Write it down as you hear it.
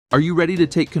Are you ready to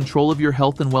take control of your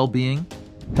health and well-being?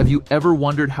 Have you ever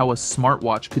wondered how a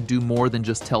smartwatch could do more than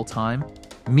just tell time?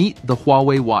 Meet the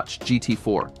Huawei Watch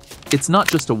GT4. It's not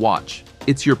just a watch,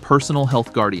 it's your personal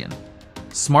health guardian.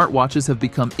 Smartwatches have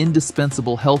become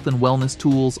indispensable health and wellness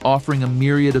tools, offering a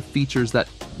myriad of features that,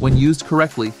 when used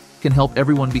correctly, can help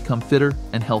everyone become fitter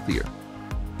and healthier.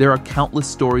 There are countless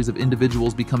stories of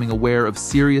individuals becoming aware of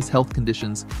serious health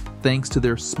conditions thanks to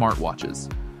their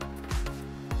smartwatches.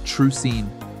 TruSeen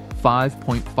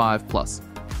 5.5 Plus.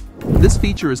 This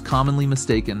feature is commonly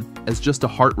mistaken as just a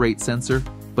heart rate sensor,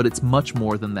 but it's much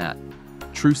more than that.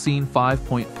 TruSeen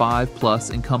 5.5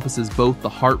 Plus encompasses both the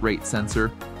heart rate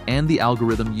sensor and the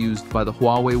algorithm used by the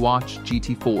Huawei Watch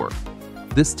GT4.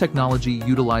 This technology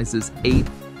utilizes 8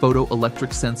 photoelectric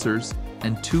sensors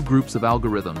and 2 groups of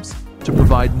algorithms to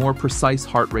provide more precise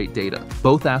heart rate data.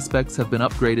 Both aspects have been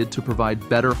upgraded to provide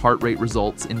better heart rate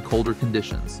results in colder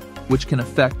conditions, which can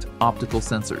affect optical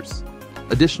sensors.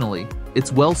 Additionally,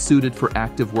 it's well suited for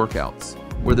active workouts,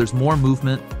 where there's more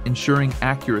movement, ensuring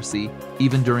accuracy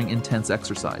even during intense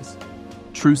exercise.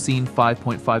 TruSeen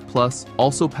 5.5 Plus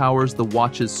also powers the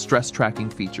watch's stress tracking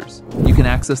features. You can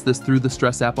access this through the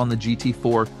Stress app on the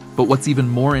GT4, but what's even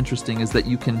more interesting is that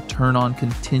you can turn on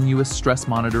continuous stress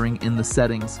monitoring in the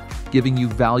settings, giving you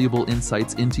valuable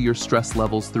insights into your stress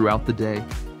levels throughout the day.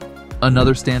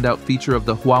 Another standout feature of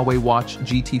the Huawei Watch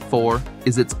GT4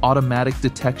 is its automatic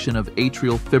detection of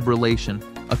atrial fibrillation,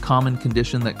 a common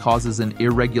condition that causes an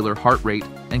irregular heart rate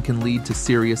and can lead to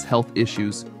serious health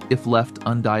issues if left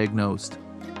undiagnosed.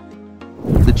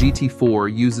 The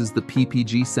GT4 uses the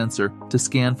PPG sensor to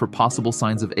scan for possible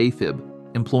signs of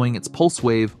AFib, employing its Pulse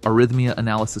Wave Arrhythmia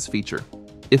Analysis feature.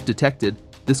 If detected,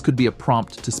 this could be a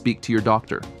prompt to speak to your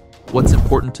doctor. What's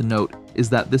important to note is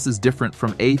that this is different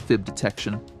from AFib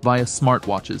detection via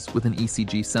smartwatches with an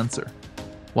ECG sensor.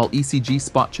 While ECG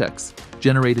spot checks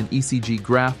generate an ECG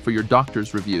graph for your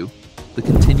doctor's review, the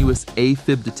continuous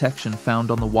AFib detection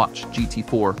found on the Watch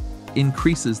GT4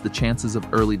 increases the chances of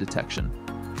early detection.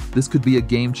 This could be a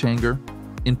game changer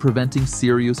in preventing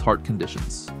serious heart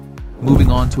conditions.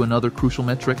 Moving on to another crucial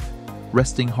metric,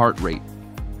 resting heart rate.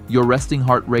 Your resting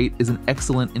heart rate is an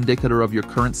excellent indicator of your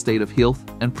current state of health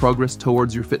and progress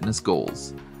towards your fitness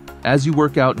goals. As you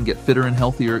work out and get fitter and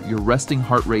healthier, your resting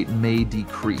heart rate may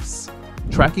decrease.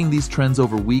 Tracking these trends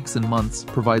over weeks and months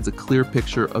provides a clear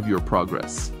picture of your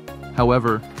progress.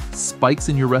 However, spikes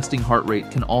in your resting heart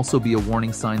rate can also be a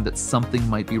warning sign that something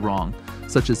might be wrong,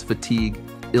 such as fatigue,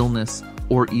 illness,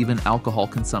 or even alcohol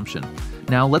consumption.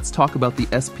 Now let's talk about the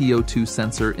SpO2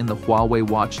 sensor in the Huawei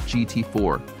Watch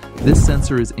GT4. This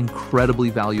sensor is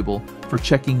incredibly valuable for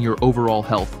checking your overall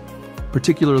health,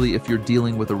 particularly if you're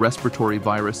dealing with a respiratory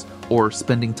virus or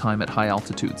spending time at high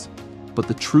altitudes. But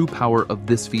the true power of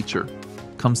this feature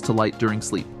comes to light during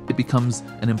sleep. It becomes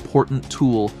an important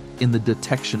tool in the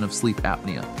detection of sleep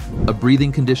apnea, a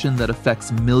breathing condition that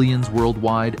affects millions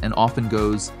worldwide and often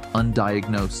goes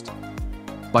undiagnosed.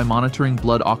 By monitoring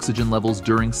blood oxygen levels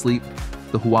during sleep,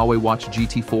 the Huawei Watch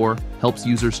GT4 helps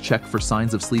users check for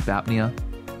signs of sleep apnea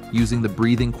using the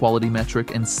breathing quality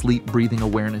metric and sleep breathing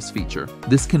awareness feature.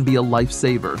 This can be a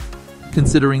lifesaver,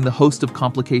 considering the host of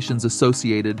complications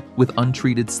associated with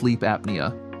untreated sleep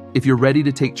apnea. If you're ready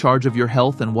to take charge of your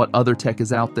health and what other tech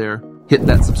is out there, hit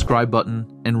that subscribe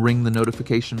button and ring the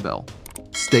notification bell.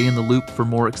 Stay in the loop for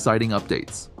more exciting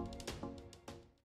updates.